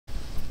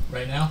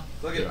Right now?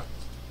 Look at it.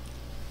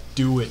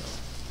 Do it.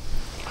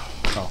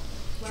 Oh,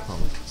 should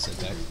probably sit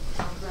back.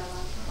 Oh,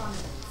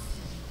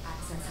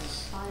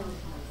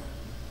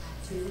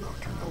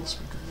 turn down the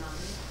speaker.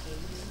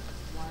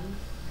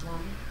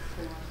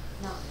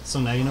 So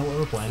now you know what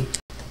we're playing.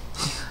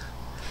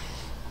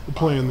 We're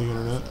playing the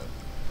internet.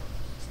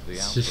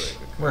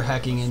 We're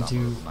hacking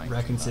into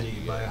Raccoon City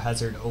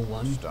Biohazard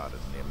 01.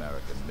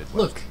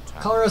 Look,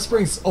 Colorado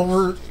Springs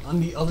over on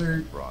the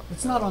other...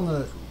 It's not on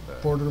the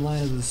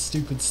borderline of the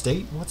stupid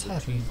state. What's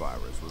happening?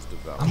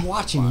 I'm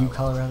watching you,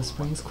 Colorado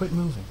Springs. Quit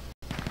moving.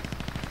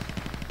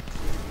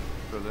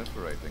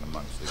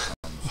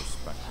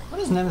 Why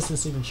does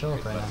Nemesis even show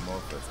up right now?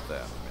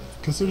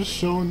 Because they're just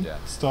showing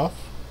stuff.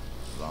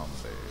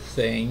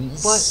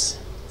 Things. What?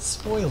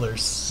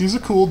 Spoilers. He's a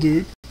cool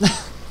dude.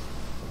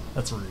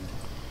 That's rude.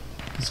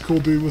 He's a cool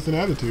dude with an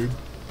attitude.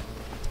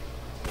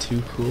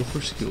 Too cool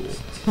for school.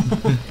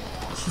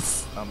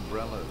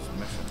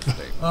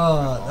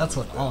 That's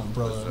what all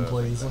Umbrella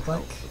employees look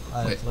like.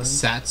 Wait,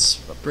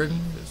 Satspring?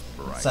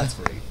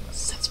 Satsbury.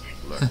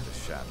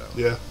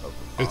 Yeah,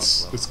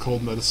 it's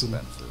cold medicine.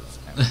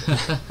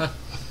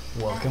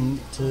 Welcome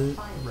to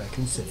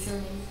Raccoon City.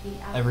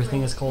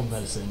 Everything is cold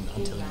medicine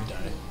until you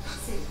die.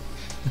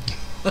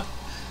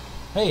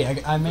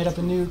 Hey, I made up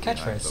a new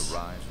catchphrase.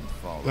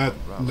 No,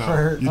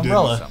 For you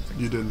Umbrella.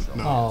 didn't. You didn't.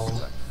 No,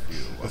 Oh,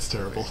 that's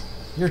terrible.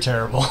 you're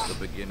terrible.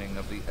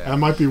 That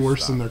might be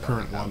worse than their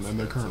current one, and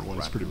their current one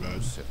is pretty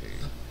bad.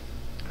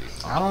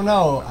 I don't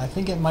know. I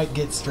think it might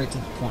get straight to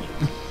the point.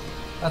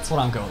 That's what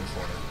I'm going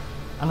for.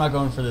 I'm not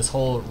going for this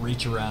whole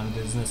reach around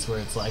business where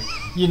it's like,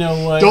 you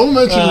know what? Don't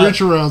mention reach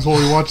arounds while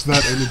we watch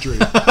that imagery.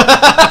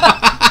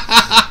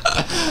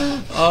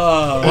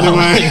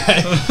 Anyway,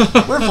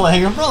 We're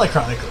playing Umbrella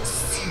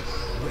Chronicles.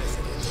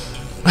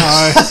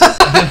 hi.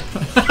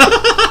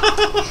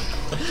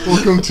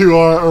 Welcome to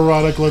our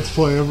erotic Let's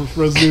Play of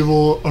Resident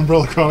Evil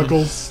Umbrella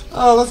Chronicles.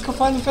 Oh, let's go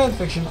find the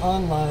fanfiction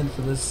online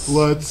for this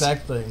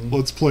exact thing.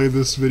 Let's play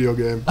this video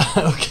game.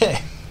 Okay.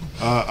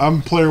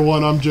 I'm player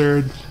 1, I'm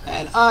Jared.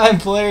 And I'm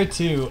player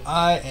 2.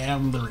 I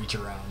am the reach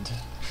around.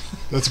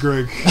 That's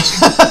Greg.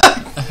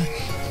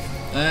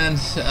 And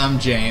I'm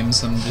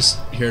James. I'm just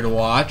here to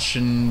watch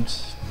and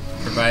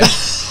provide...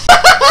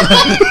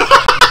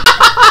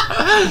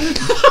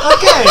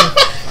 Okay.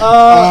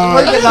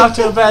 We're getting off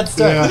to a bad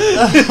start.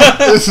 Yeah.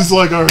 This is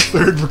like our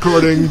third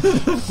recording.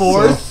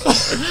 Fourth.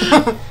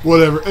 So,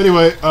 whatever.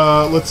 Anyway,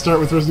 let's start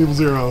with Resident Evil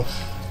 0.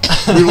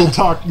 We will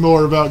talk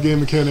more about game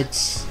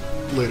mechanics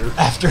later.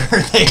 After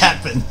they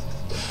happen.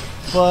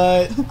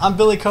 But I'm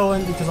Billy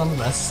Cohen because I'm the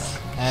best.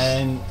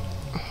 And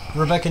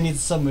Rebecca needs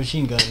a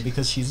submachine gun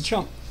because she's a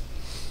chump.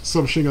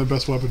 Submachine gun,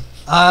 best weapon.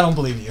 I don't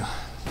believe you.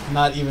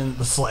 Not even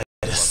the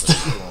slightest.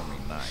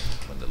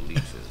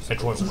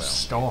 It was a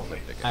stormy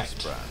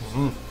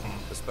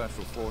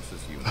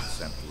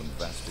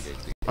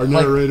night. Our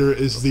narrator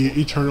is the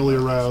eternally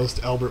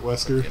aroused Albert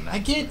Wesker. I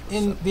get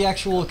in the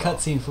actual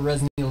cutscene for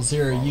Resident Evil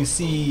 0, you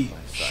see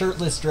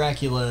shirtless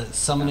Dracula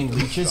summoning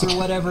leeches or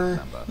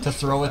whatever to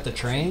throw at the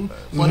train.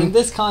 But in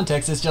this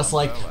context, it's just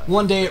like,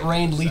 one day it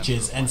rained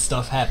leeches and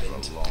stuff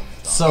happened.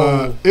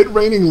 So it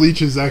raining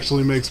leeches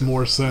actually makes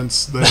more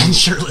sense than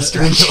shirtless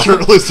Dracula.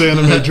 Shirtless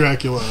anime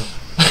Dracula.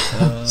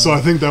 So I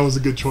think that was a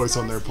good choice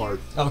on their part.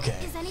 Okay,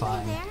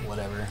 fine,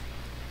 whatever.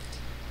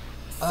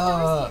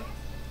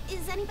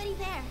 Is anybody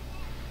there?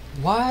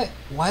 Why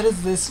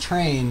does this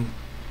train...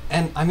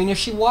 And, I mean, if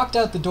she walked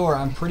out the door,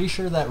 I'm pretty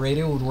sure that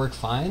radio would work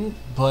fine,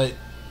 but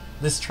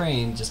this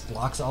train just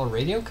blocks all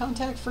radio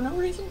contact for no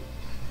reason?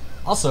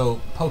 Also,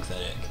 poke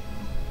that egg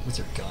with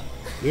your gun.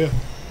 Yeah.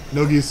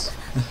 Nogis.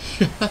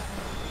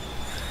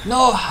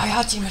 No,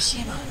 Hayachi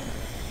Mishima.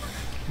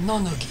 No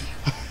Nogi.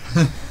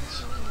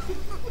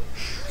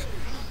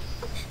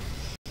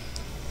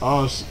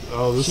 Oh,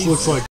 this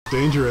looks like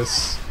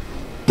dangerous.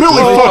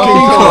 Billy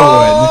fucking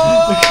Cohen!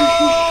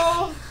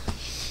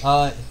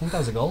 I think that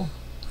was a goal?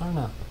 I don't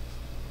know.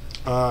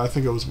 I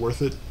think it was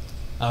worth it.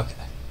 Okay.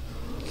 I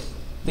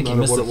think you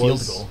Matter missed what the it field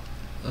was. goal.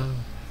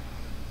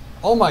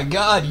 Oh my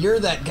god, you're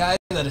that guy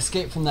that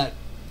escaped from that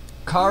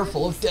car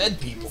full of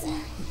dead people.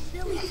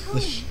 Billy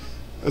Cohen.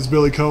 As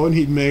Billy Cohen,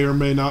 he may or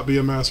may not be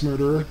a mass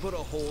murderer.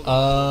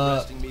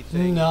 No, I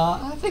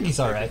think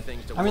he's alright.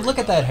 I mean, look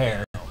at that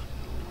hair.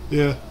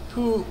 Yeah.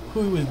 Who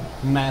would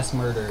mass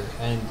murder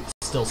and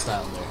still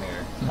style their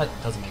hair? That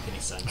doesn't make any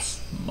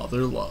sense.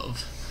 Mother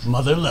love.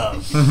 Mother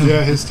love.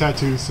 Yeah, his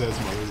tattoo says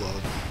Mother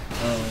Love.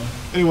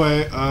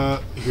 Anyway,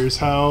 here's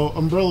how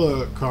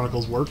Umbrella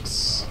Chronicles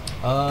works.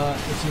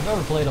 If you've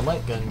ever played a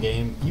light gun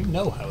game, you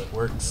know how it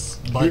works,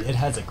 but it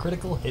has a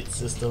critical hit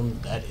system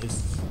that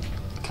is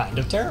kind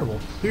of terrible.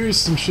 Here's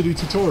some shitty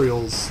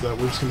tutorials that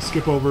we're just going to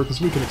skip over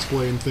because we can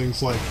explain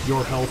things like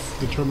your health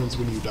determines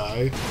when you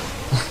die.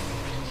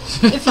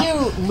 If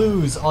you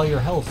lose all your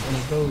health and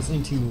it goes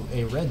into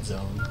a red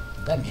zone,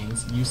 that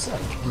means you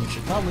suck, and you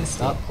should probably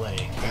stop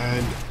playing.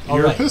 And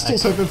your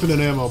pistols have infinite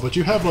ammo, but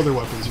you have other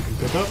weapons you can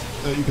pick up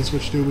that you can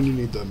switch to when you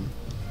need them.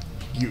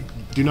 You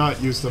do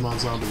not use them on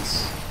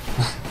zombies.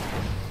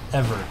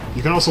 Ever.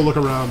 You can also look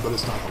around, but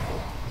it's not helpful.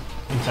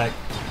 In fact,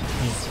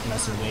 he's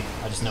messing with me.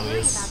 I just know he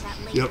is.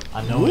 Yep.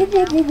 I know Whoop,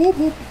 it. whoop, whoop, whoop,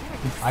 whoop.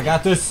 I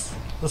got this.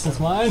 This one's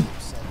mine.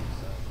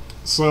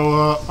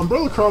 So,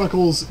 Umbrella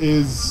Chronicles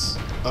is...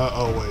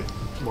 oh,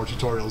 wait. More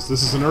tutorials.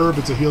 This is an herb.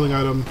 It's a healing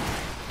item.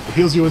 It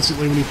heals you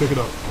instantly when you pick it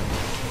up.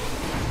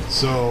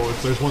 So,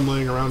 if there's one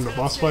laying around in a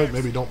boss fight,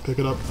 maybe don't pick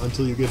it up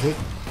until you get hit.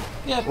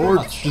 Yeah, pretty Or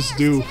much. just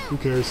do. Who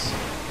cares?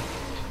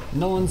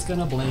 No one's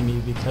gonna blame you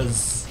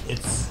because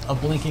it's a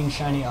blinking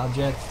shiny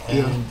object and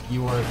Yeah.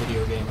 you are a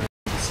video gamer,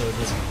 so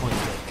just point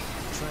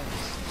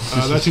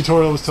click. That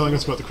tutorial was telling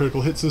us about the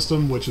critical hit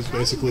system, which is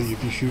basically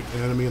if you shoot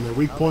an enemy in their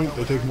weak point,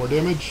 they take more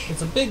damage.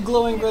 It's a big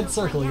glowing red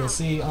circle you'll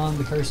see on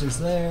the cursors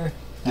there,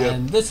 Yep.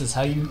 and this is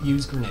how you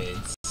use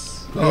grenades.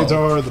 Grenades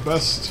are the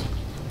best.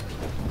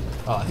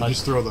 Oh, I You thought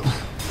just throw them.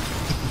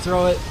 you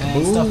throw it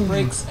and stuff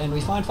breaks and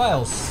we find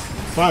files.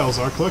 Files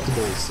are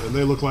collectibles, and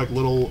they look like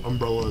little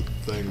umbrella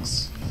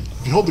things.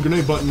 If you hold the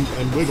grenade button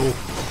and wiggle,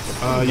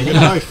 you get a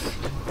knife.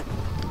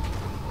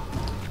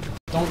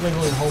 Don't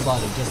wiggle your whole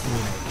body, just the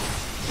grenade.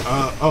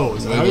 Oh,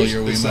 is that, Wiggle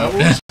your is that Wiimote.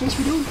 what we're supposed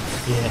to be doing?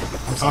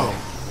 Yeah, I'm sorry.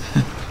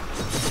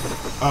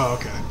 Oh. Oh,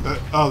 okay.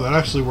 That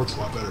actually works a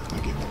lot better.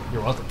 Thank you.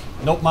 You're welcome.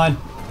 Nope, mine.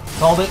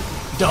 Called it.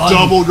 Done.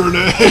 Double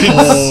grenades!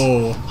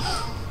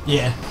 Oh.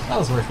 Yeah, that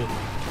was worth it.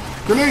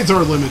 Grenades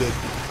are limited,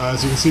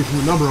 as you can see from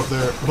the number up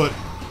there, but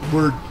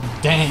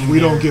Dang. we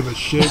don't they're- give a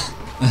shit.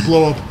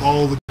 Blow up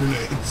all the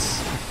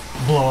grenades.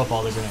 Blow up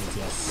all the grenades,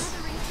 yes.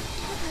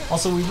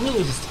 Also, we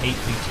really just hate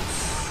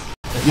leeches.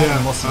 They're kind Yeah, of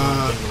the most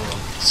annoying thing in the world.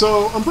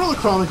 So, Umbrella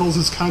Chronicles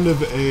is kind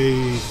of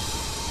a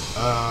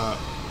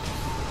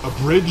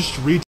abridged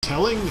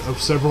retelling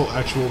of several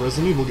actual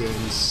Resident Evil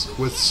games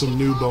with some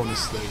new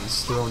bonus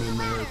things thrown in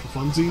there for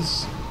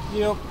funsies.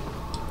 Yep.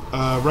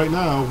 Right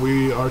now,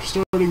 we are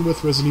starting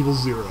with Resident Evil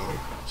 0.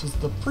 Which is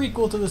the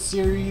prequel to the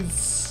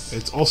series.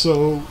 It's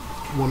also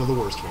one of the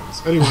worst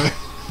ones. Anyway,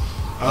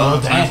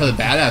 Time dang. for the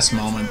badass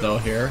moment, though,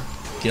 here.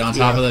 Get on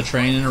top Yeah. of the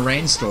train in a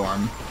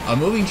rainstorm. A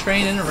moving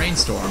train in a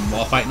rainstorm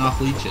while fighting off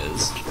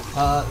leeches.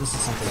 This is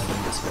something I do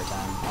in my spare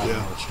time. I don't Yeah. know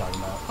what you're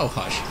talking about. Oh,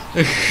 hush.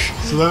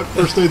 so that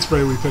first aid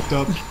spray we picked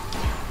up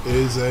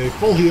is a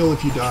full heal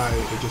if you die.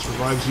 It just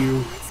revives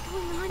you.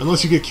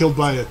 Unless you get killed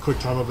by a quick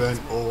time event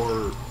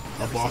or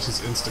a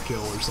boss's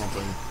insta-kill or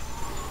something.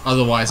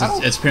 Otherwise, I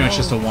don't it's pretty much know.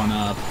 just a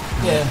one-up.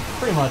 Yeah,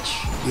 pretty much.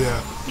 Yeah.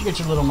 You get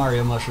your little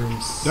Mario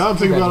mushrooms. Now I'm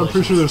thinking about it, I'm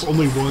pretty sure Congratulations. there's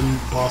only one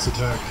boss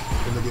attack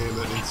in the game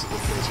that instantly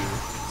kills you.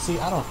 See,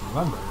 I don't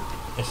remember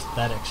if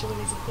that actually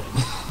is a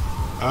thing.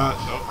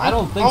 I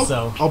don't think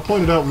so. I'll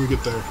point it out when we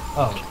get there.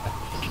 Oh, okay.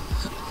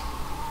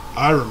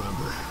 I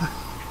remember.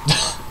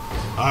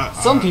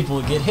 Some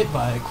people get hit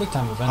by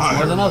QuickTime events I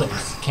more than remember.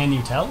 others. Can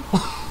you tell?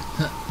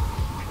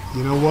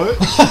 You know what?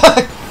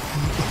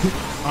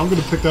 I'm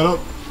gonna pick that up.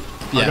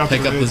 I Yeah, got pick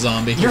up the grenade.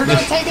 zombie. You're gonna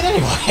take it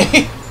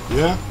anyway.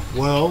 Yeah,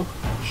 well,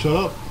 shut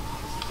up.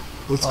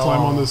 Let's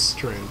climb on this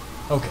train.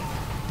 Okay,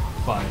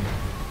 fine.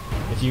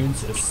 If you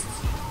insist.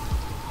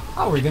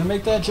 How are we gonna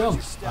make that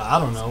jump? I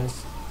don't know.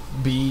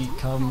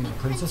 Become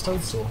Princess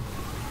Toadstool.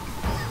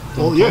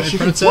 Well, yeah, she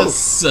can float.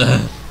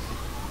 Princess.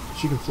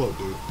 She can float,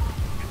 dude.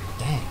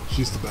 Dang,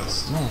 She's the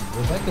best. man,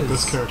 Best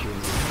Rebecca's character in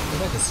the game.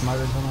 Rebecca's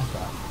smarter than I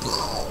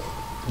thought.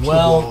 blow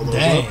Well, all those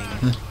dang.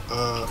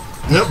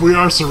 Yep, we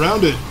are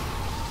surrounded.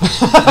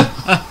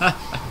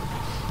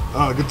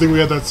 Good thing we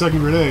had that second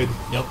grenade.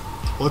 Yep.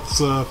 Let's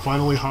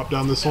finally hop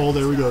down this hole.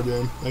 There we go,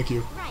 game. Thank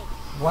you.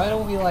 Why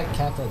don't we like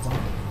cap that zombie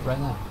right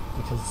now?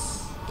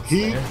 Because it's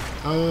He,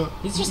 there.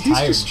 He's just he's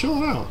tired. just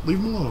chilling out. Leave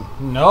him alone.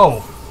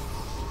 No.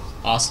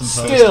 Awesome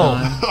pose Still.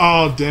 time.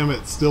 Oh, damn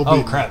it. Still Oh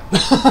beating. crap.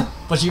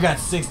 But you got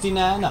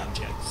 69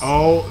 objects.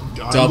 Oh,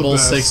 I'm Double the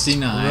best.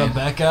 69.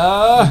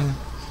 Rebecca.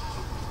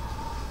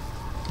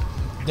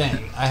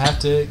 Dang, I have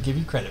to give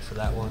you credit for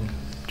that one.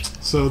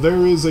 So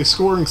there is a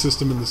scoring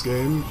system in this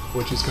game,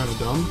 which is kind of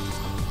dumb.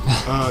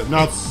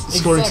 Not It's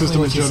scoring exactly system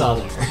in what you saw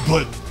general, there.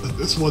 but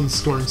this one's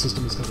scoring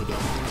system is kind of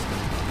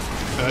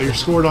dumb. You're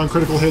scored on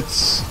critical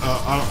hits,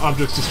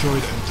 objects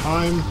destroyed, and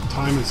time.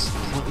 Time is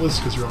pointless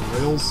because you're on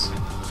rails,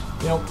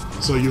 Yep.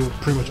 so you'll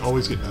pretty much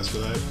always get messed for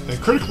that.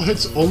 And critical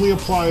hits only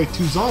apply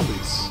to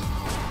zombies.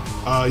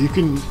 You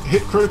can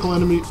hit critical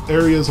enemy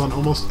areas on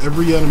almost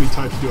every enemy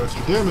type to do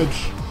extra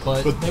damage,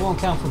 But they won't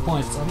count for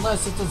points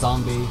unless it's a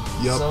zombie.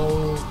 Yep.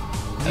 So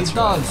these That's right,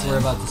 dogs man. we're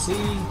about to see.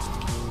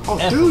 oh,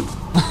 F. dude,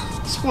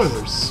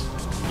 spoilers.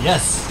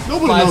 Yes.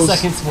 Nobody 5 knows.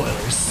 second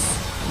spoilers.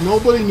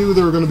 Nobody knew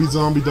there were going to be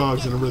zombie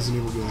dogs in a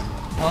Resident Evil game.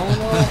 Oh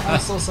no, I'm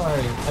so sorry,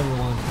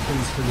 everyone.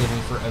 Please forgive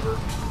me forever.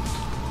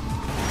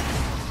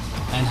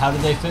 And how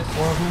did they fit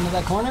 4 of them into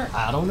that corner?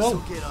 I don't know.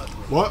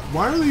 What?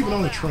 Why are they even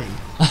on a train?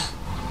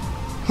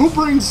 Who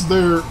brings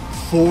their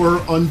 4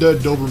 undead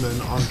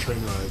Dobermen on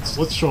train rides?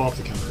 Let's show off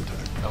the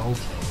counterattack. Okay.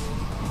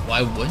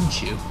 Why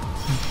wouldn't you?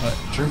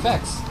 True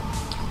facts.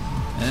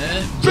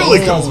 Billy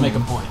It does Cone! make a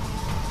point.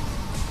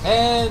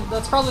 And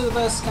that's probably the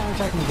best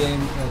counterattack in the game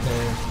right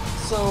there.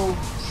 So,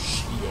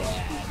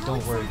 yeah,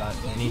 don't worry about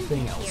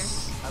anything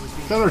else.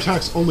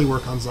 Counterattacks only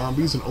work on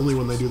zombies and only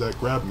when they do that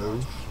grab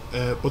move.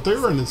 But they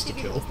were an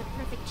insta-kill.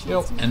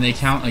 Yep. And they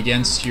count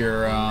against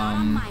your,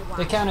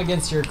 They count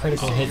against your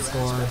critical hit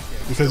score.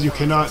 Because you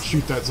cannot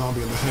shoot that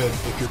zombie in the head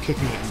if you're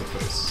kicking it in the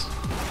face.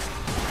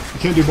 You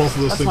can't do both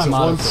of those That's things my at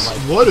motto once. for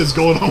life. What is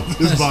going on with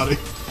his body?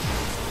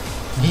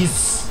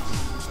 He's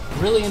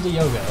really into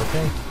yoga,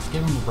 okay?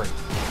 Give him a break.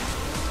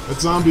 That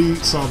zombie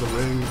saw the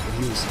ring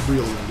and he was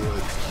really into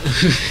it.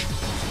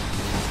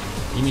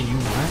 You mean you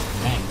weren't?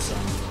 Dang,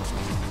 son.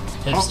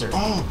 Hipster.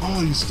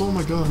 Oh, you stole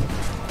my gun.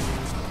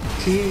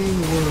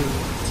 Teamwork.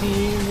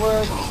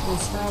 Teamwork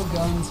is how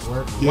guns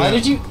work. Yeah. Why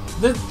did you...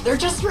 They're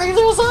just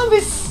regular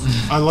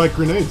zombies! I like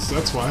grenades,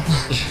 that's why.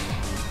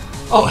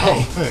 Oh,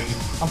 hey. Hey.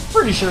 I'm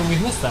pretty sure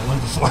we've missed that one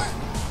before.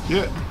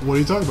 Yeah, what are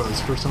you talking about? It's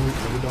the first time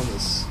we've ever done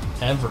this.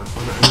 Ever.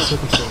 Under any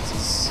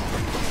circumstances.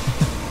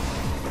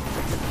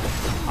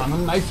 I'm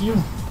gonna knife you.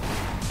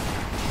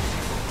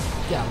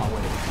 Get out of my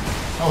way.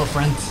 Hello,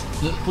 friends.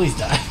 Please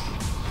die.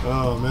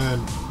 Oh, man.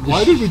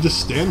 Why did we just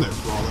stand there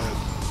for all that?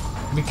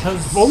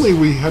 Because... If only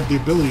we had the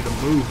ability to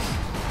move.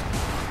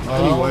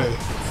 Anyway.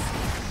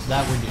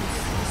 That would do.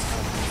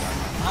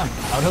 I'm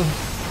out of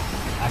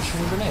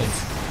actual grenades.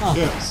 Huh.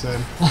 Yeah,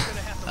 same.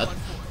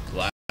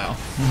 wow.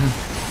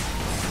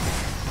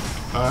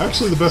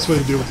 Actually, the best way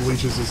to deal with the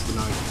leeches is the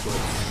knife, but...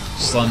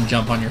 Just let him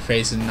jump on your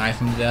face and knife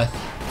him to death.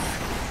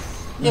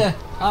 Yeah,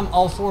 I'm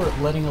all for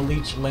letting a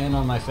leech land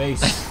on my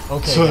face.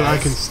 Okay, so that I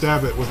guys. can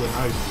stab it with a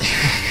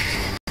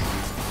knife.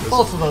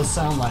 Both of those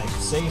sound like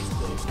safe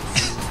things.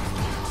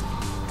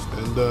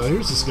 And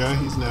here's this guy,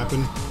 he's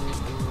napping.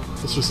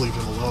 Let's just leave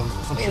him alone.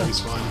 I'm sure he's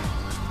fine.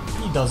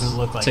 He doesn't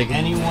look like Take a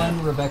anyone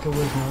nap. Rebecca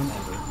would have known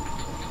ever.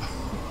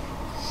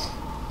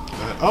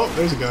 Oh,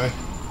 there's a guy.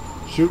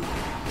 Shoot.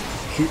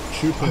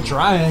 Shoot him. I'm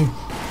trying.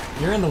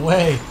 You're in the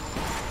way.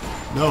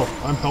 No,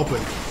 I'm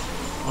helping.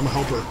 I'm a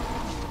helper.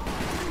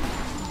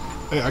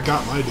 Hey, I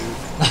got my dude.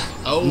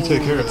 Oh, You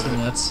take care of that's that.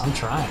 nuts. I'm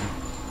trying.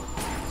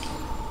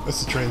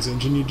 That's the trans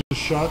engine you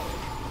just shot.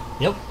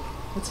 Yep.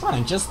 It's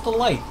fine. Just the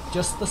light.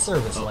 Just the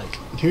service light.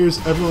 Here's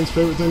everyone's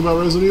favorite thing about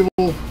Resident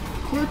Evil.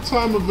 Quick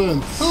time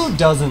events. Who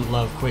doesn't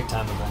love quick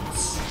time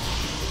events?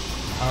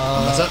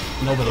 What's up?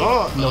 Nobody.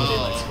 Oh. Nobody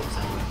likes quick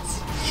time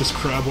events. Just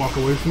Crab walk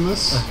away from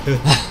this.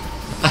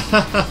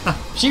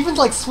 She even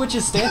like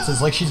switches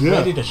stances like she's Yeah.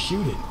 ready to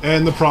shoot it.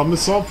 And the problem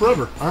is solved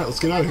forever. Alright, let's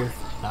get out of here.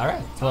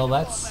 Alright. Well,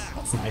 that's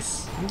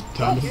nice.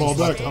 Time to fall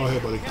back. Oh, hey,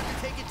 buddy.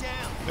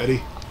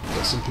 Eddie,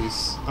 rest in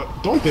peace.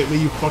 Don't hit me,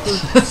 you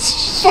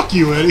fucker. Fuck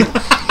you, Eddie.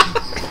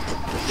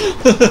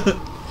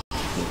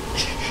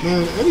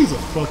 Man, Eddie's a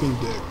fucking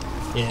dick.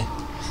 Yeah.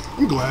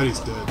 I'm glad he's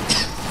dead.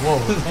 Whoa,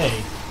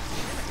 hey.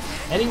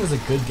 Eddie was a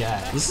good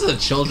guy. This is a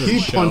children's He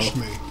show. punched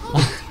me.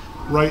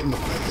 Right in the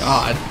face.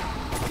 God.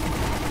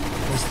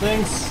 There's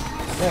things.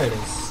 There it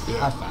is.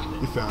 Yeah, I found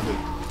you it. found it.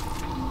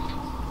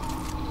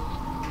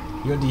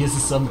 You had to use a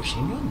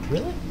submachine gun?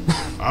 Really?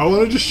 I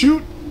wanted to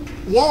shoot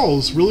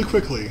walls really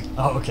quickly.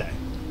 Oh, okay.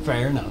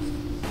 Fair enough.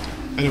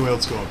 Anyway,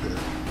 let's go up here.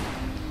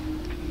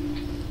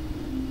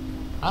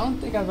 I don't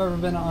think I've ever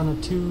been on a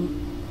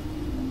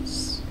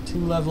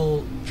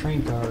two-level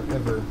train car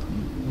ever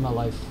in my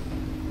life.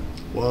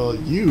 Well,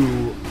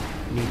 you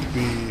need to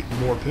be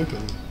more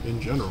pimping in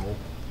general.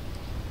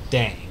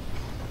 Dang.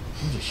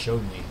 You just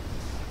showed me.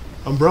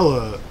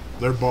 Umbrella,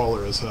 they're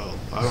baller as hell.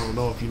 I don't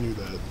know if you knew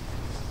that.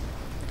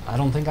 I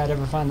don't think I'd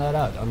ever find that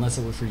out unless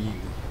it were for you.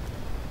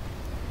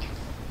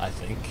 I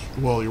think.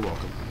 Well, you're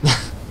welcome.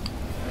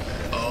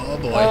 Oh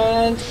boy.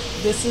 And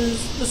this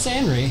is the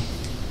Sanri.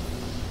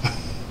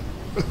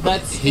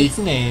 That's its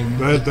name.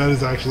 That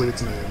is actually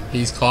its name.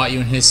 He's caught you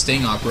in his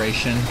sting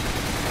operation.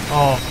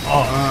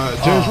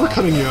 James, we're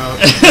cutting you out.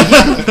 We're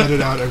just gonna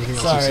edit out everything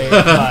else Sorry. you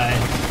say. Bye.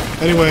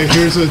 Anyway,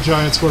 here's a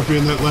giant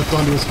scorpion that leapt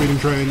onto a speeding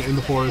train in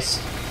the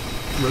forest.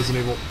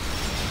 Resident Evil.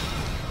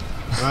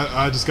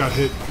 I just got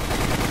hit.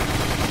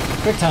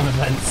 Quick time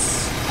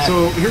events.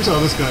 So here's how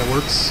this guy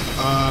works.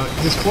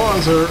 His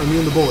claws are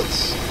immune to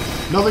bullets.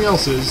 Nothing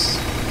else is,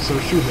 so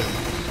shoot him.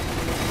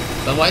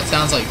 The light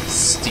sounds like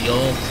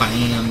steel,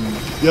 clang,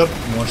 Yep.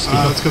 more steel.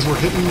 That's because we're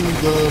hitting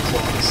the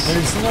claws.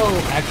 There's no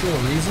actual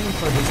reason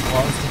for his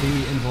claws to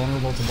be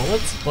invulnerable to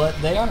bullets, but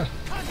they are.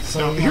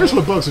 So Now, here's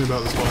what bugs me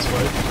about this boss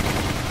fight.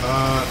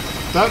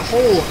 That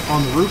hole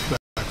on the roof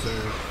back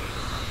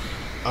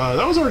there,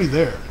 that was already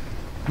there.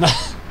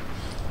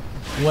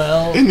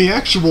 Well, In the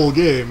actual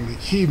game,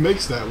 he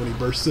makes that when he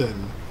bursts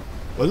in.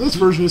 But in this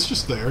version, it's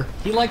just there.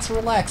 he likes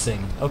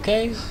relaxing,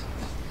 okay?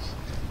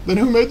 Then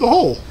who made the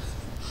hole?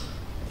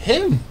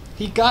 Him.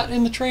 He got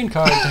in the train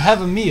car to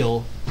have a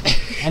meal,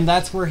 and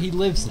that's where he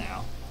lives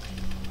now.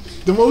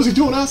 Then what was he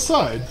doing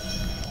outside?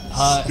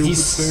 Stupid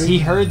thing. He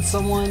heard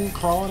someone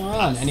crawling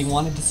around, and he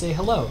wanted to say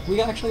hello.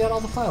 We actually got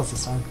all the files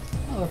this time.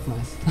 Oh, that's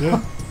nice.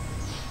 Yeah.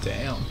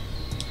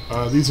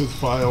 Damn. These are the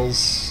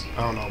files.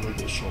 I don't know, maybe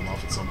we'll show them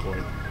off at some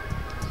point.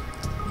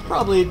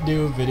 Probably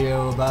do a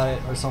video about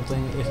it or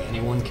something if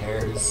anyone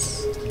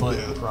cares, but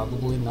Yeah.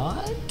 probably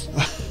not.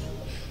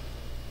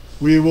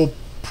 We will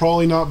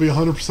probably not be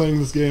 100%ing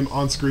this game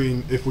on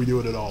screen if we do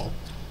it at all.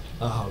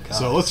 Oh god.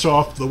 So let's show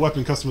off the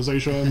weapon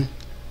customization.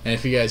 And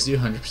if you guys do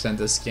 100%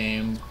 this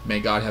game, may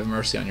God have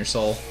mercy on your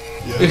soul.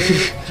 Yeah.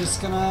 We're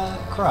just gonna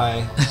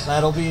cry.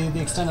 That'll be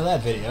the extent of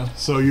that video.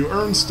 So you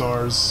earn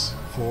stars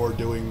for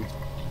doing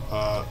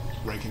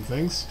ranking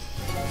things.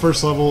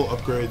 First level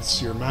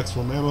upgrades your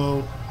maximum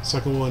ammo.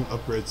 Second one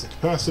upgrades the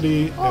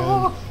capacity,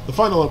 and the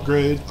final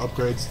upgrade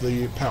upgrades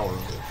the power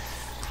of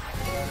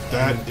it.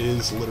 That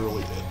is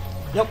literally it.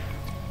 Yep.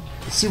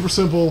 It's super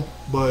simple,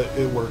 but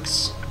it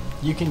works.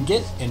 You can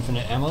get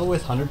infinite ammo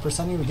with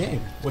 100% of the game,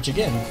 which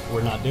again,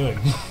 we're not doing.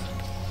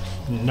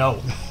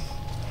 No.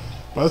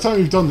 By the time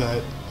you've done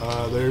that,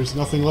 there's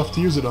nothing left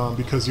to use it on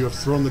because you have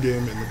thrown the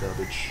game in the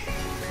garbage.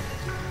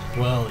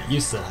 Well, you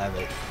still have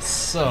it,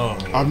 so...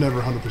 I've never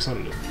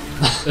 100%ed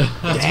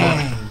it.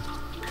 Dang.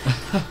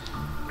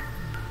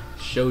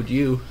 Showed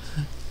you.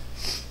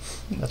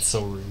 That's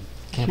so rude.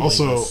 Can't believe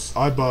Also, this.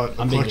 I bought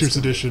a I'm being collector's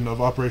discriminated. edition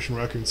of Operation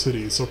Raccoon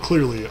City, so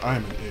clearly I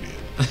am an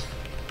idiot.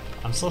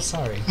 I'm so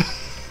sorry.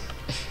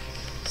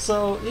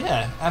 So,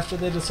 yeah, after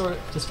they destroyed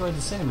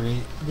the Samurai,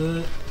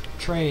 the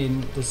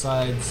train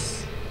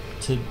decides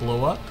to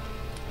blow up,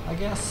 I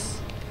guess?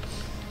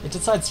 It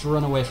decides to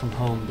run away from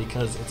home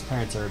because its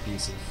parents are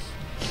abusive.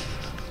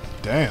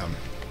 Damn.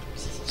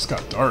 It's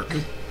got dark.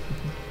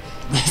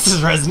 This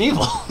is Resident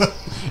Evil.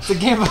 It's a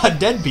game about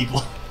dead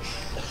people.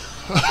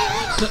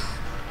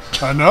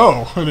 I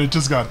know, and it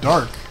just got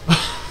dark.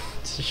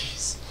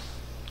 Jeez.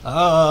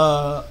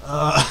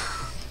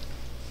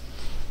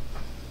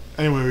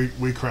 Anyway,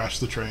 we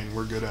crashed the train.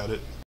 We're good at it.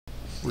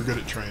 We're good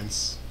at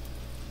trains.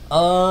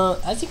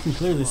 As you can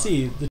clearly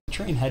see, the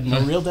train had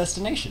no real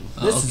destination.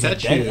 This I'll is a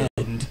catch dead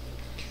you. end.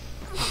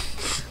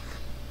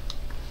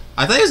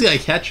 I thought he was gonna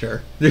catch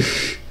her.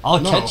 I'll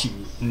No. catch you.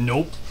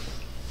 Nope.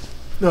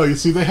 No, you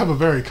see, they have a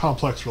very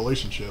complex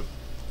relationship.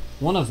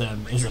 One of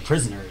them is a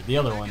prisoner, the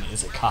other one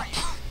is a cop.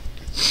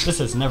 This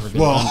has never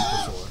been Well-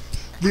 done before.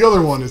 The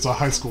other one is a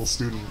high school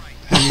student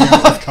hanging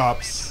out with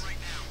cops.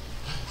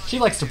 She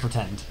likes to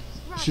pretend.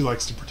 She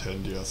likes to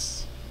pretend,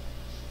 yes.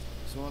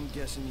 So I'm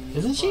guessing you need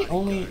Isn't a she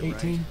only bodyguard,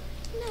 18?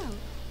 No.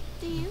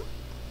 Do you?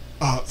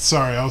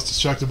 Sorry, I was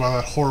distracted by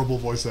that horrible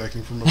voice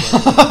acting from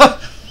Rebecca.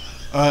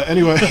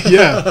 Anyway,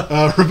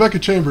 yeah, Rebecca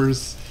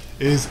Chambers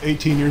is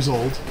 18 years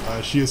old.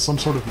 She is some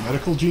sort of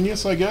medical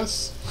genius, I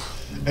guess.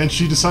 And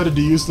she decided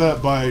to use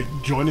that by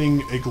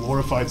joining a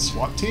glorified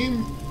SWAT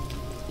team.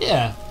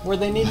 Yeah, where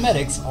they need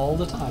medics all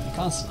the time,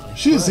 constantly.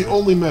 She is the Forever.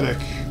 only medic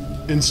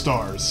in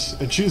Stars,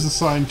 and she is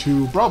assigned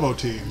to Bravo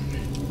team.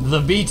 The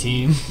B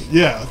team.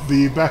 Yeah,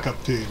 the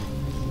backup team.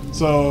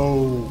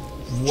 So,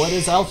 What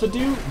does Alpha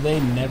do? They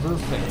never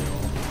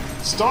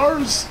fail.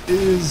 Stars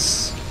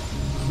is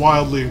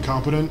wildly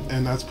incompetent,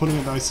 and that's putting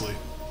it nicely.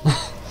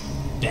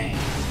 Dang.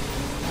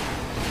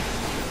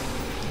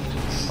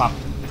 Pop.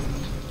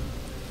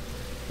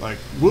 Like,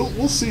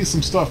 we'll see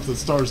some stuff that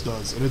Stars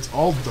does, and it's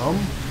all dumb.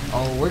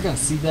 Oh, we're gonna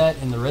see that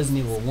in the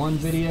Resident Evil 1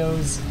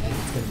 videos, and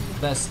it's gonna be the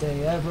best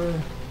day ever.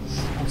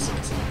 I'm so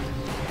excited.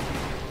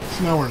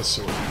 So now we're in a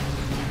sewer.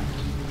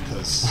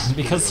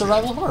 Because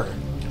survival horror.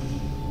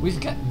 We've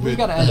got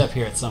to end up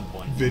here at some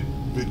point. vid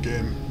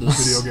game,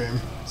 video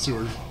game,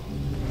 sewer.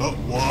 Oh,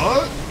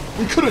 what?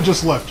 We could have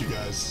just left, you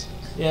guys.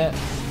 Yeah.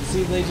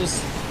 See, they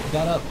just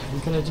got up. We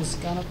could have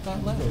just gone up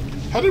that ladder.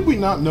 How did we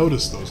not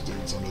notice those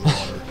dudes under the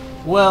water?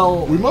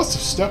 Well, We must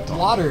have stepped on them.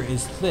 water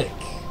is thick,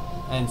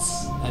 and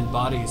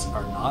bodies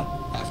are not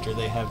after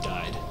they have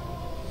died.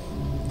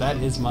 That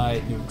is my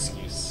new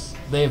excuse.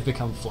 They have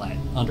become flat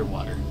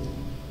underwater.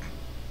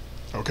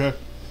 Okay.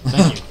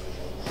 Thank you.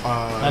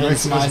 That is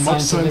makes my as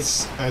much scientific-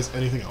 sense as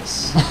anything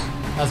else.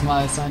 That's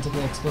my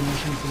scientific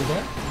explanation for the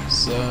day,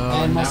 So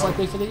and most now,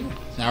 likely for the year.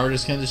 now we're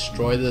just gonna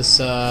destroy this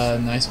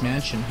nice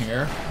mansion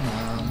here.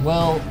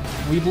 Well,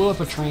 we blew up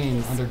a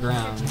train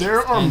underground,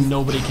 There are- and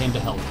nobody came to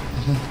help.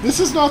 This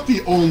is not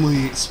the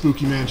only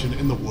spooky mansion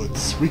in the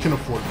woods. We can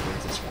afford to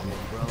break this one.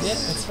 Yeah,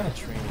 that's fair.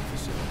 Training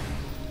facility.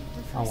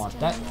 I want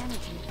that.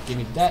 Give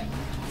me that.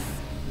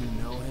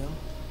 You know him?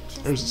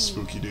 There's a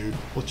spooky dude.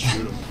 Let's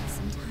shoot him.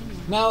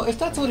 Now, if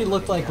that's what he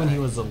looked like when he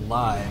was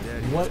alive,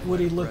 what would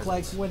he look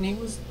like when he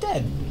was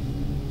dead?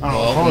 I don't know,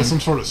 Well, probably then- some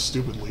sort of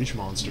stupid leech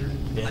monster.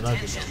 Yeah,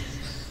 that'd be dumb.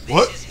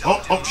 What?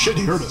 Oh shit,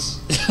 he heard us.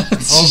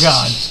 Oh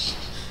god.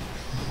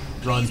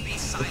 Run.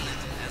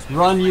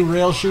 Run, you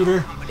rail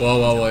shooter.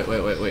 Whoa,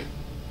 wait.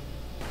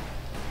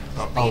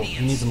 Oh,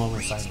 he needs a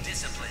moment of silence.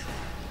 Discipline.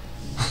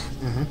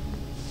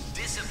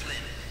 Discipline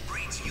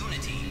breeds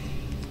unity.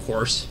 Of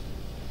course.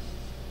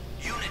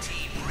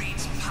 Unity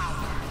breeds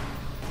power.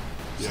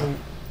 Yeah. So,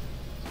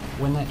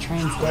 when that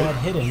train's dad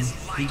hit him,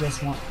 he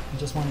just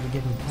wanted to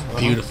give him power.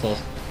 Beautiful.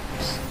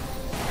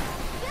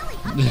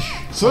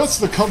 So that's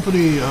the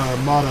company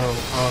motto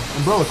of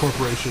Umbrella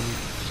Corporation,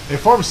 a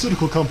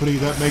pharmaceutical company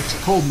that makes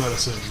cold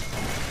medicine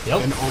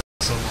Yep. and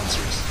also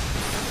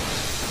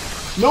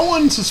monsters. No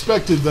one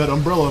suspected that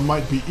Umbrella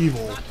might be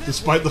evil,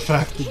 despite the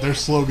fact that their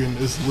slogan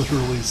is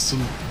literally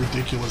some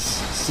ridiculous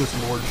Sith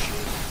Lord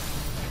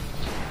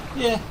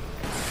shit. Yeah.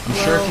 I'm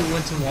sure if you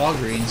went to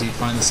Walgreens, you'd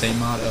find the same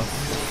motto.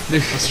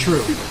 That's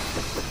true.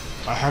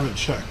 I haven't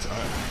checked.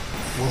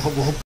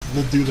 We'll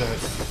we'll do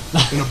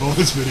that in a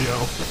bonus video.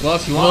 Well,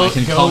 if you want, I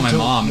can go call my to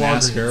mom and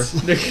ask her.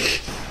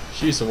 Walgreens.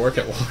 She used to work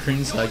at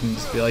Walgreens, so I can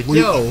just be like, We-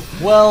 yo.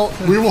 Well,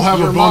 We will have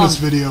your a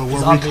bonus mom video is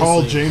where we call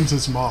obviously-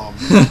 James's mom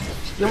Your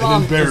and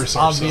mom embarrass is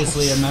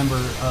obviously ourselves. a member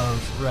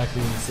of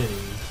Raccoon City.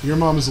 Your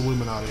mom is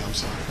Illuminati, I'm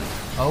sorry.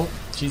 Oh,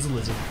 she's a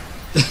lizard.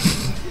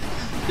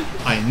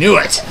 I knew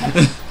it!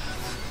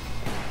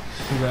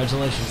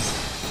 Congratulations.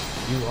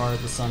 You are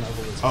the son of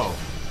a lizard. Oh.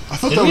 I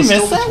thought Did that we was miss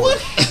still the that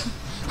torch.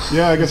 one?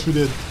 Yeah, I guess we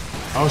did.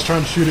 I was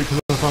trying to shoot it because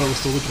I thought it was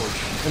still the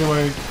torch.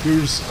 Anyway,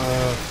 here's,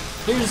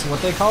 Here's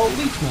what they call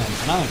leechmen,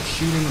 and I am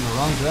shooting in the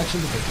wrong direction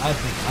because I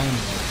think I am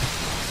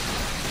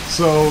right.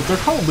 so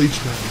they're called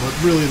leechmen, but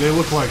really they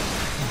look like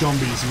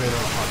Gumbies made out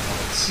of hot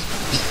dogs.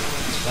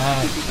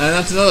 That And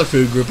that's another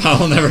food group I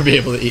will never be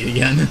able to eat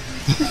again.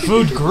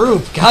 food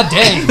group, god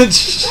dang!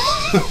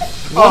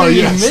 Oh, are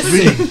you yes,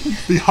 missing?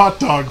 the hot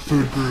dog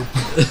food group.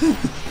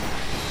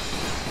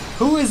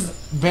 Who is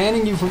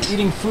banning you from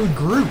eating food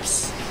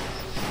groups?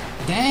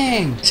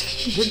 Dang!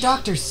 Your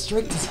doctor's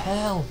strict as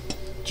hell.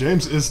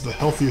 James is the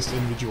healthiest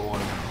individual I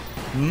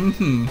know.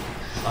 Mm-hmm.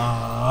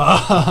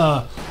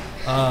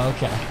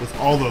 Okay. With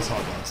all those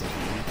hot dogs that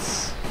he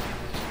eats.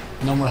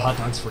 No more hot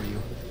dogs for you.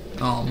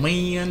 Oh,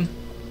 man.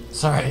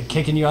 Sorry,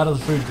 kicking you out of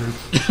the food group.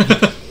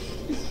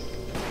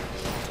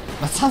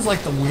 That sounds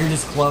like the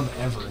weirdest club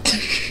ever.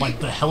 Like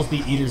the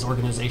Healthy Eaters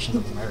Organization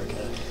of America.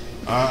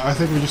 I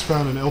think we just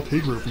found an LP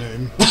group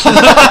name.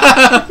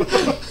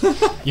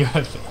 You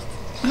have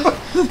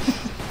failed.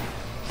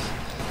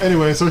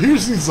 Anyway, so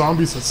here's these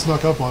zombies that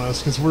snuck up on us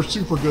because we're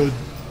super good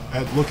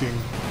at looking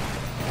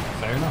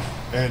Fair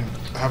enough. and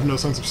have no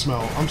sense of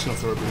smell. I'm just gonna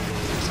throw everything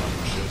over this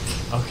zombie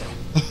shit.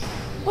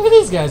 Okay. Look at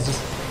these guys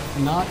just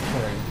not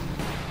caring.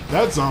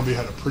 That zombie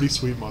had a pretty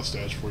sweet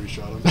mustache before you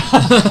shot him.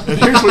 And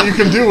here's what you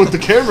can do with the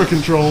camera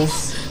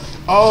controls.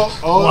 Oh,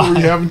 Why? were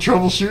you having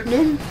trouble shooting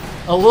him?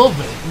 A little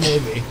bit,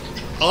 maybe.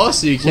 Oh,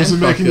 so you can Was it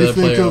fuck making the you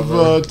other think player of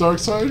over. Dark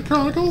Side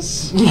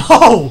Chronicles?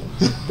 No!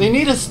 They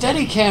need a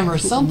steady cam or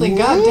something,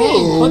 god dang!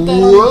 Put that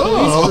on Whoa. your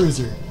police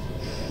cruiser.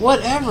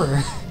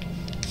 Whatever.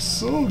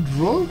 So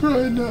drunk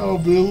right now,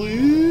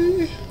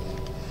 Billy.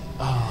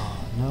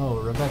 Oh, no,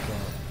 Rebecca.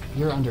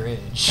 You're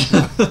underage.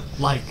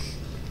 Like,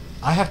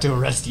 I have to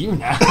arrest you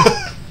now.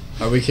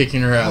 Are we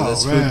kicking her out of Oh,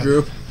 this man. food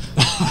group?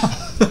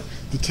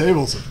 The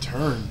tables have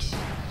turned.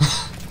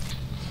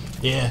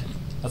 Yeah,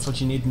 that's what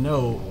you need to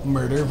know.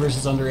 Murder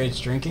versus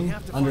underage drinking.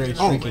 Underage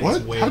Oh, drinking what?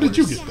 is way How did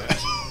you worse. get that?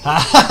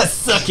 Haha,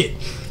 suck it.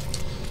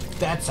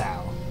 That's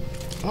how.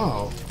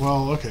 Oh,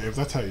 well, okay, if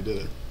that's how you did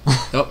it.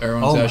 Oh,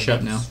 everyone's Oh got my to shut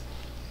goodness.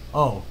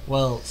 Oh,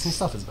 well, some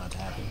stuff is about to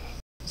happen.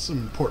 Some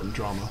important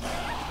drama.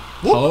 now.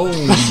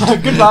 Oh,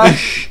 Goodbye.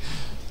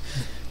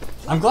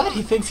 I'm glad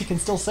he thinks he can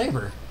still save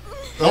her.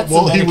 That's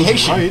well, some he was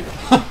dedication.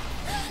 right.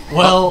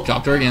 Well,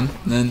 dropped her again.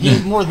 Then he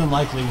more than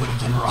likely would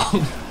have been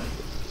wrong.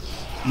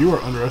 You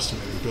are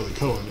underestimating Billy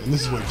Cohen, and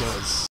this is what he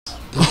does.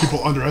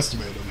 People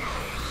underestimate him.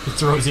 He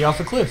throws you off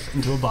a cliff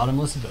into a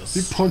bottomless abyss.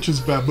 He punches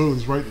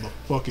baboons right in the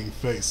fucking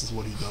face, is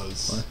what he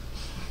does.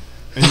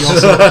 And he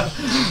also.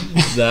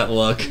 that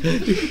look.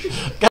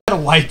 Gotta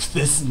wipe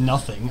this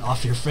nothing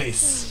off your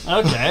face.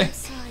 Okay.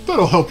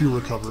 That'll help you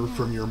recover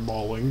from your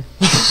mauling.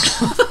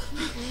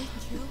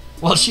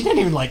 Well, she didn't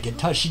even like get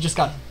touched. She just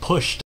got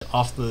pushed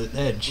off the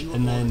edge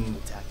and then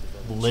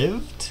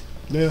lived.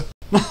 Yeah.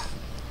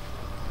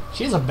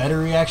 She has a better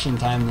reaction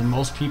time than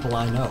most people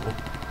I know.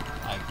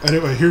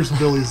 Anyway, here's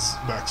Billy's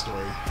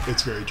backstory.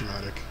 It's very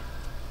dramatic.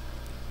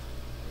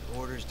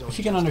 If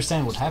you can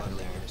understand what happened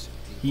there,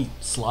 he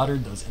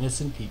slaughtered those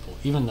innocent people,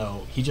 even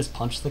though he just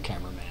punched the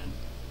cameraman.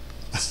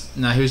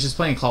 No, he was just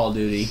playing Call of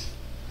Duty.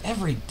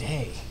 Every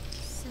day,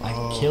 I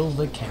Oh. kill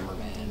the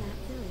cameraman.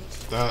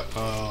 That,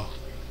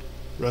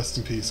 rest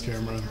in peace,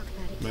 Cameron.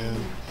 Man.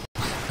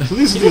 So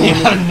these He are the didn't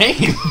even have a elimin-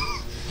 name.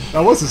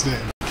 That was his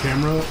name.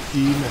 Camera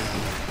E-Man.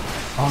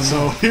 Oh, no.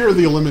 So here are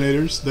the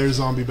eliminators. They're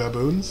zombie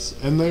baboons,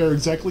 and they are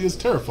exactly as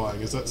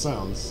terrifying as that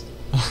sounds.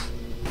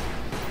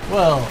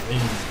 Well,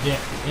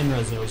 in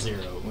Resident Evil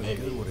 0,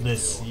 maybe.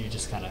 This, you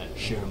just kind of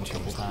shoot him a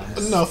couple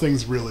times.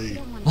 Nothing's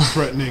really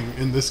threatening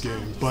in this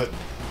game, but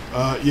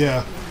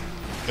yeah,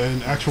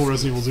 in actual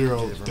Resident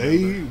Evil 0,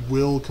 they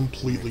will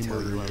completely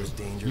murder you.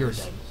 You're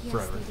dead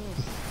forever.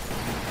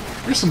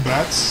 Here's some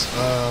bats.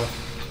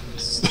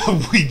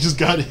 We just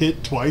got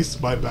hit twice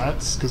by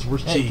bats because we're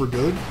Hey. super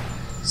good.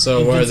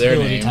 So what are their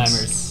Invincibility names?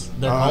 timers.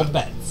 They're called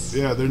bats.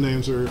 Yeah, their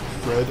names are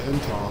Fred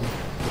and Tom,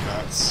 the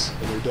bats,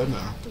 and they're dead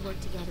now.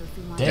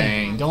 Dang.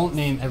 Dang. Don't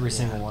name every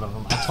single one of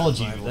them. I told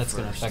you that's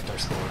going to affect our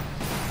score.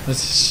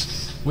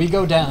 That's- We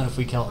go down if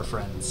we kill our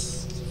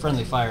friends.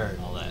 Friendly fire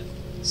and all that.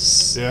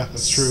 Yeah,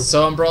 that's true.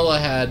 So Umbrella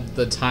had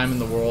the time in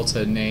the world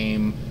to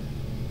name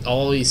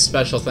all these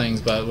special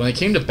things, but when it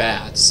came to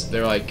bats,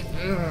 they're like,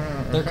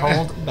 They're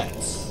called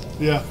bats.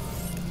 Yeah.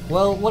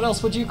 Well, what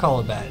else would you call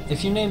a bat?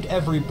 If you named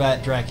every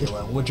bat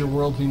Dracula, would your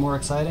world be more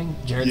exciting?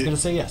 Jared's Ye- going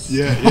to say yes.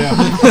 Yeah,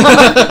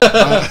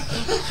 yeah.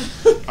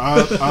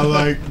 I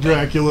like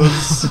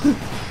Draculas.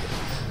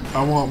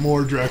 I want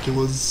more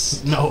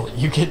Draculas. No,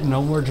 you get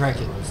no more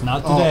Draculas. Not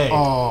today.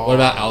 Oh, What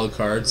about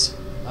Alucards?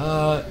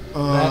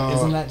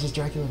 Isn't that just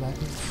Dracula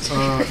backwards?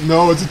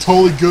 no, it's a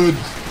totally good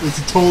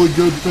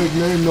fake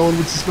name. No one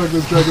would suspect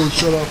this Dracula.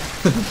 Shut up.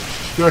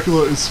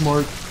 Dracula is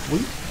smart. Will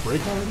you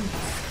break already?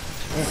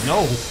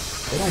 No.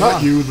 They don't Not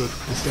want you, the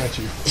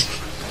statue.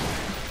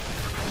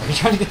 Are you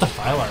trying to get the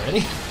file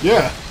already?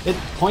 Yeah. It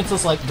points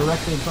us like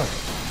directly in front.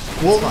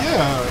 Well, fine.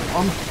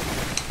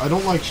 yeah. I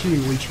don't like shooting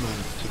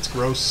Leechmen. It's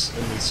gross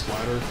and they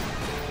splatter.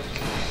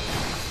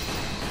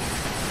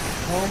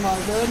 Oh my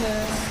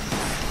goodness.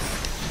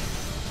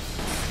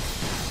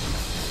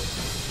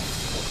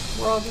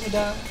 We're all gonna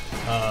die.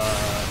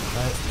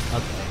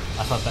 Okay.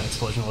 I thought that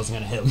explosion wasn't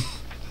gonna hit him.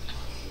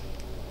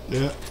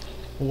 Yeah.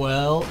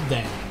 Well,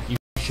 dang. You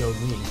showed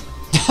me.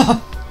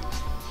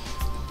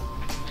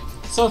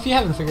 So if you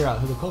haven't figured out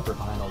who the culprit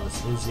behind all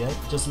this is yet,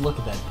 just look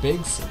at that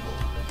big symbol.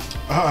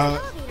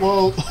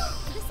 Well,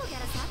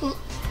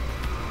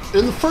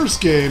 in the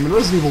first game, in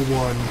Resident Evil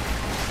 1,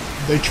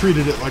 they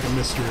treated it like a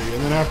mystery,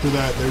 and then after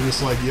that, they were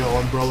just like, yo,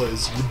 Umbrella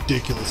is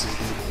ridiculously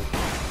evil.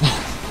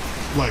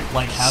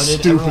 Like how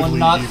did everyone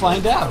not evil.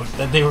 find out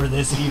that they were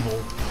this evil?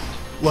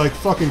 Like,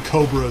 fucking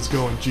Cobra is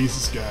going,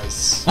 Jesus,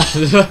 guys.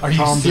 Are you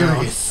Calm down.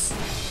 serious?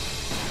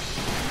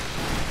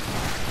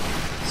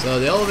 So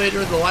the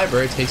elevator in the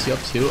library takes you up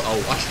to a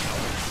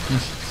watchtower.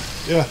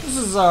 Yeah. This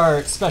is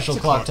our special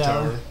It's a clock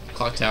tower.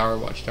 Clock tower,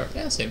 watchtower.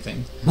 Yeah, same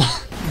thing.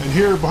 And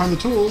here, behind the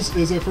tools,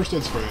 is a first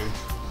aid spray.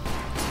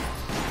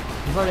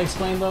 You've already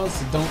explained those,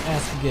 so don't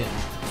ask again.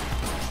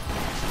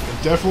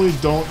 And definitely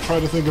don't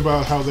try to think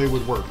about how they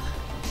would work.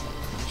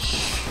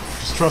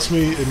 Just trust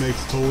me, it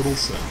makes total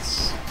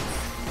sense.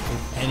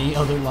 Any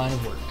other line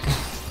of work.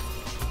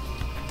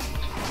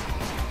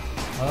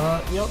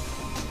 Yep.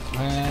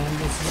 And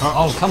this is...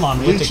 Oh, come on,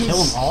 we have to kill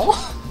them all?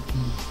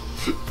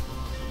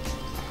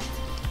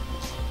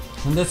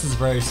 And this is a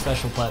very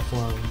special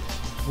platform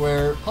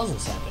where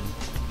puzzles happen.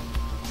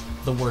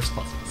 The worst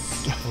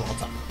puzzles of all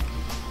time.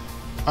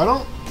 I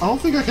don't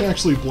think I can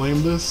actually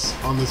blame this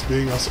on this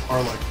being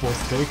our like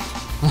fourth take.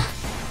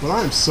 But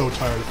I am so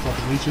tired of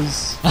fucking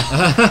leeches.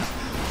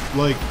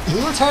 Like, We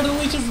were tired of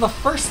the leeches in the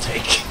first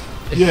take.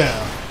 yeah,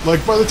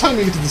 like by the time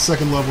you get to the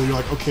second level, you're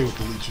like, okay with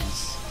the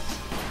leeches.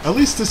 At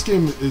least this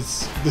game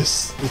is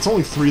it's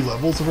only 3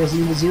 levels of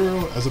Resident Evil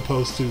 0, as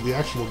opposed to the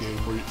actual game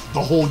where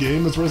the whole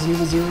game is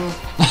Resident Evil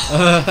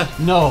 0.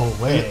 No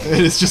way.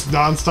 And it's just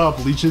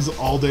non-stop leeches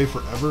all day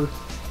forever.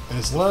 And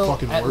it's the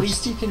fucking at worst.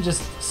 least you can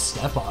just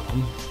step on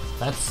them.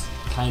 That's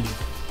kind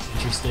of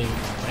interesting in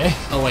a way.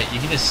 Oh wait, you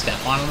can just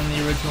step on them in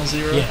the original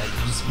Zero? Yeah, you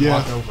just Yeah.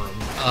 walk over them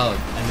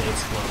Oh, and they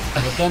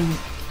explode. But then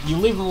you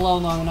leave them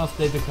alone long enough,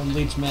 they become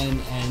leech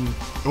men, and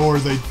Or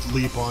they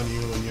leap on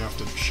you and you have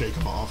to shake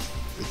them off.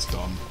 It's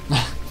dumb.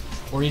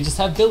 or you just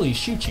have Billy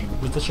shoot you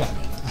with the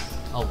shotgun.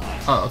 I'll lie.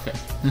 oh, okay.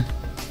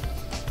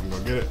 I'm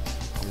gonna get it.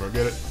 I'm gonna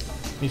get it.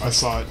 I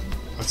saw it.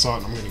 I saw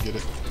it and I'm gonna get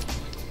it.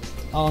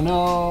 Oh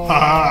no!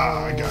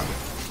 Haha! I got it.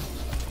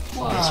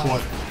 Why? Guess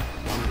what?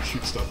 I'm gonna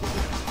shoot stuff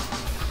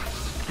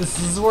with This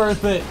is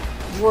worth it.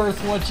 Worth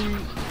what you...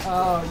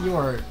 you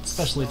are a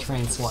specially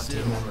trained SWAT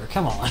team member.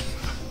 Come on. it.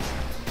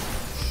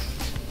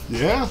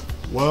 Yeah?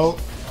 Well...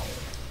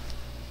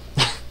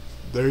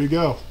 there you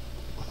go.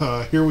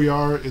 Here we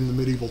are in the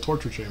medieval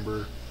torture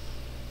chamber.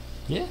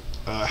 Yeah.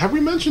 Have we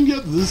mentioned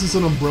yet that this is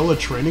an Umbrella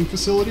training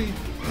facility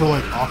for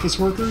like office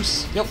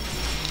workers? Yep.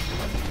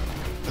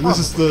 And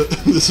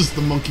this is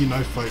the monkey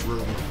knife fight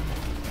room,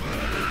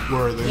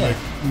 where they make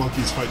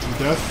monkeys fight to the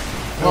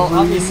death. Well, every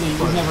obviously you've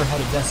fight. never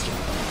had a desk job,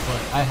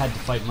 but I had to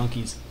fight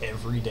monkeys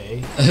every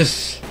day.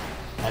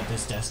 At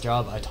this desk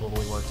job, I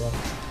totally worked out.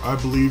 I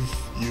believe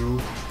you.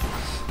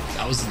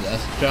 That was the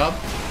desk job?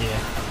 Yeah.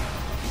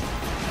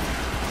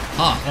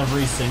 Huh.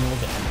 Every single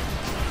day.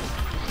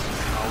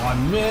 Oh, I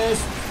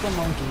missed the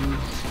monkey.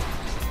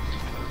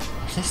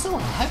 Are they still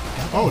alive?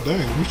 God. Oh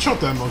dang, we shot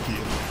that monkey in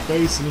the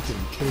face and it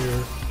didn't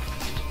care.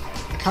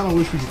 I kind of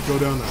wish we could go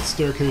down that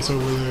staircase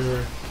over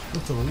there.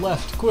 Look to the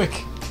left, quick.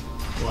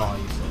 Wow. Oh,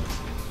 you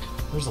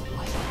said. There's a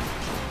light.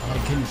 I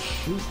couldn't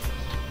shoot.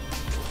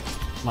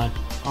 Come on.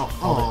 Oh,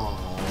 Hold it.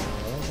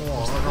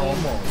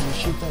 oh, Can you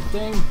shoot that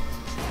thing?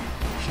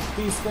 Shoot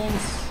these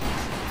things.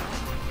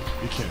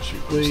 you can't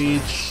shoot those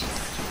Leech. things.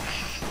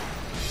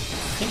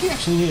 I think you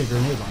actually need a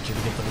grenade launcher to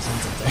get those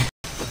ones up there.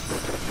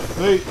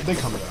 They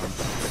come down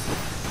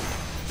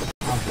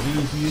I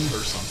believe you.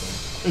 or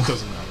something. It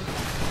doesn't matter.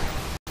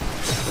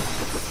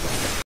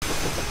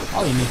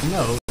 All you need to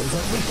know is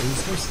that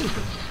leeches are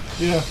stupid.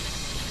 Yeah.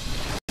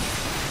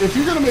 If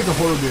you're gonna make a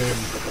horror game,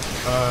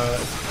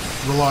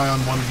 rely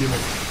on one gimmick.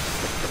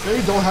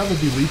 Maybe don't have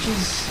it be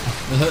leeches.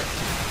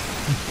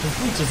 Because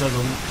leeches are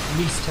the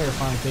least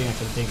terrifying thing I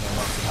can think of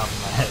off the top of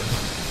my head.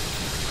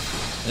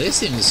 They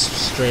seem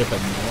straight up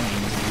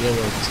annoying to deal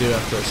with too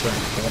after a certain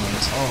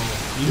point. Oh,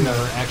 you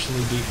never actually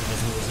beat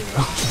Resident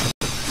Evil 0.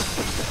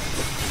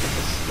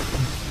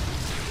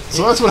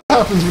 So that's what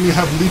happens when you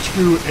have leech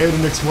goo and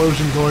an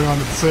explosion going on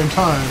at the same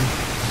time.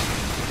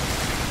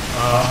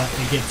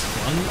 It gets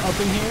fun up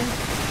in here.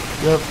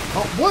 Yep.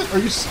 Oh, what? Are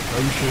you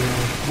shitting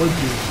me? What did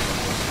you...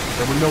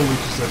 There were no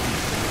leeches that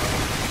deep.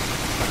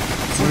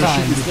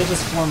 Sometimes they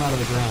just form out of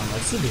the ground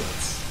like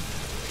symbiotes.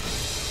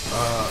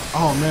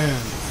 Oh man.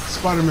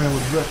 Spider-Man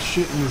would wreck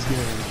shit in this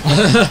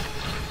game.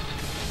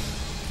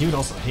 He would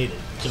also hate it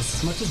just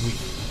as much as we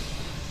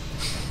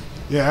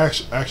do. Yeah,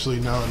 actually,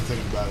 now that I'm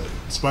thinking about it,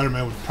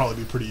 Spider-Man would probably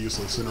be pretty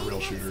useless in a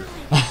real shooter.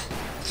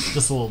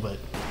 Just a little bit.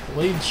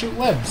 Well, you'd shoot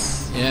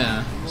webs.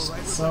 Yeah.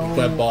 So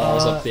Web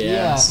balls up the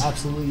ass. Yeah,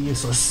 absolutely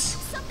useless.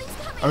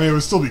 I mean, it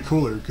would still be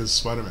cooler because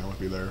Spider-Man would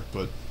be there,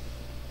 but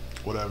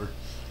whatever.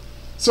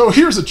 So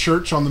here's a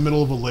church on the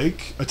middle of a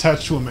lake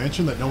attached to a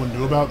mansion that no one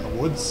knew about in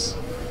the woods.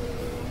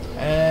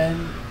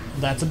 And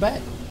that's a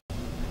bat.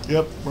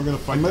 Yep, we're gonna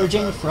fight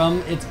Emerging that bat. from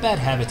its bat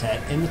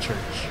habitat in the church.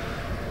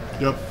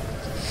 Yep.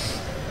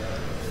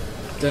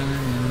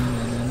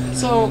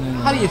 So,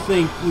 how do you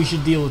think we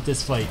should deal with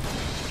this fight?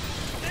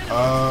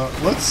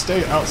 Let's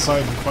stay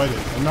outside and fight it,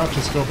 and not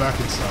just go back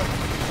inside.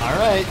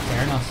 Alright,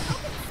 fair enough.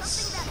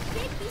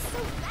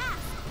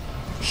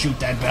 Shoot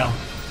that bell.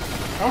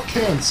 How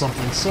can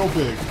something so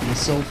big be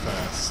so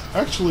fast?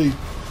 Actually,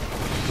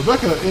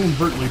 Rebecca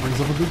inadvertently brings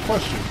up a good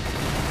question.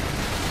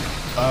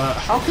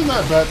 How can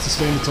that bat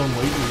sustain its own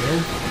weight in the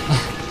air?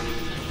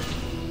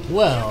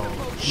 Well,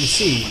 you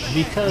see,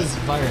 because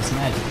virus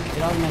magic,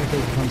 it automatically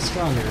becomes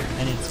stronger,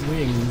 and its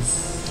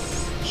wings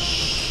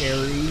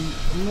carry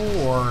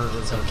more...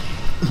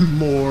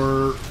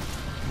 More...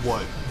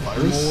 what?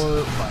 Virus?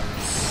 More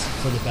virus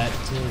for the bat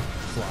to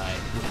fly.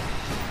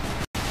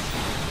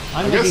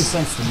 I'm I making guess-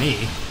 sense to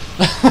me.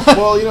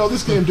 Well, you know,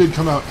 this game did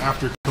come out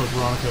after Code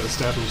Veronica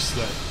established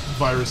that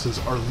viruses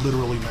are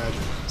literally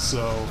magic.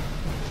 So,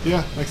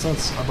 yeah, makes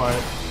sense. I buy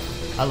it.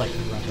 I like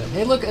Code Veronica.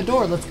 Hey, look, a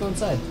door. Let's go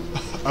inside.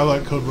 I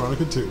like Code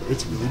Veronica too.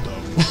 It's really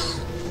dumb.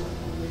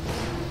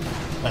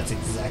 That's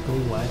exactly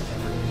why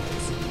everyone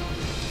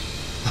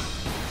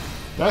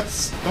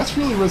likes it. That's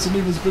really Resident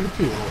Evil's big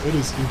appeal. It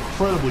is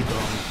incredibly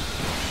dumb.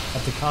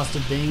 At the cost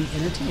of being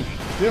entertaining.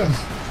 Yeah.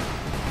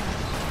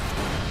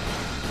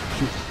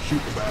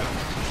 Shoot the bat.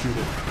 Shoot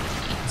it.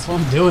 That's what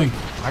I'm doing.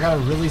 I got a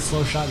really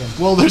slow shotgun.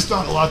 Well, there's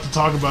not a lot to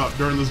talk about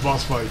during this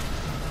boss fight.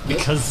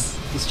 Because...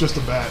 It's just a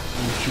bat,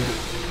 and you shoot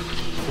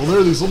it. Well, there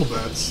are these little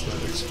bats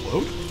that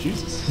explode?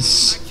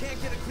 Jesus.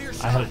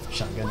 I had a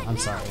shotgun. I'm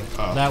sorry.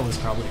 Oh. That was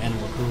probably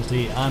animal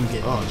cruelty. I'm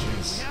getting Oh,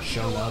 jeez.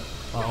 shown up.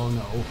 Oh,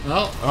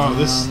 no. Oh,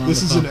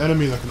 This is an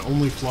enemy that can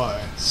only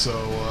fly, so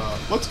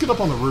let's get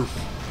up on the roof.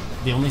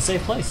 The only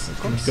safe place, of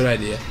course. good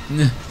idea.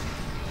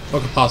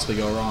 What could possibly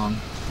go wrong?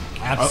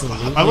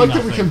 Absolutely I like that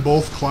nothing. we can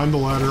both climb the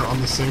ladder on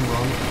the same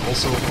rung and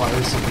also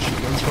fire some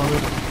machine guns from it.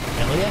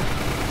 Hell yeah.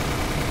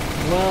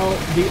 Well,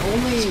 the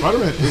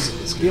Spider-Man is in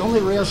this game. The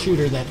only rail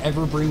shooter that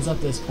ever brings up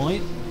this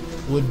point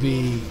would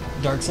be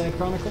Darkside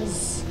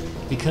Chronicles,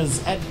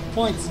 because at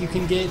points you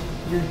can get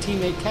your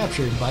teammate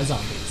captured by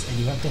zombies, and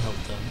you have to help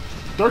them.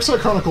 Darkside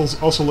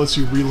Chronicles also lets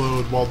you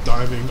reload while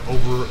diving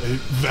over a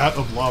vat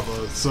of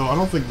lava, so I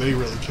don't think they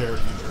really care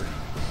either.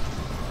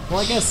 Well,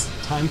 I guess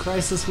Time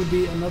Crisis would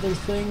be another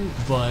thing,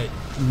 but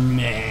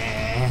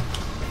meh.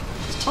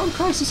 Does Time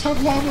Crisis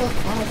have lava?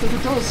 I don't think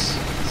it does.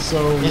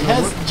 So It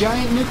has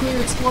giant nuclear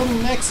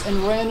exploding mechs and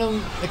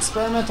random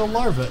experimental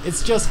larvae.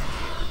 It's just...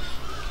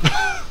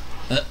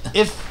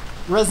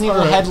 if Resident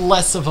Evil had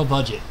less of a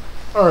budget.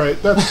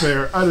 Alright, that's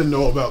fair. I didn't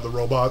know about the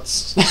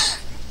robots.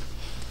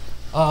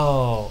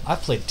 Oh, I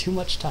played too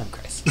much Time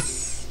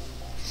Crisis.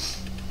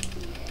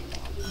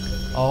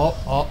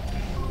 Oh,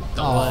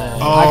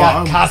 I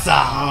got Casa!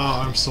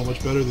 Oh, I'm so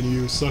much better than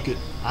you. Suck it.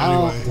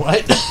 Oh, Anyway.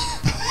 what?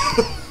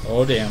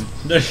 Oh, damn.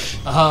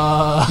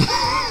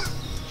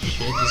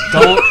 Shit, just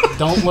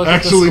don't look at the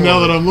Actually, score. now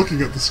that I'm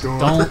looking at the score,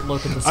 Don't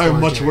look at the I am score,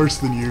 much Jerry. worse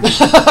than you.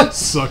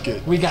 Suck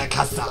it. We got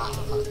Casa.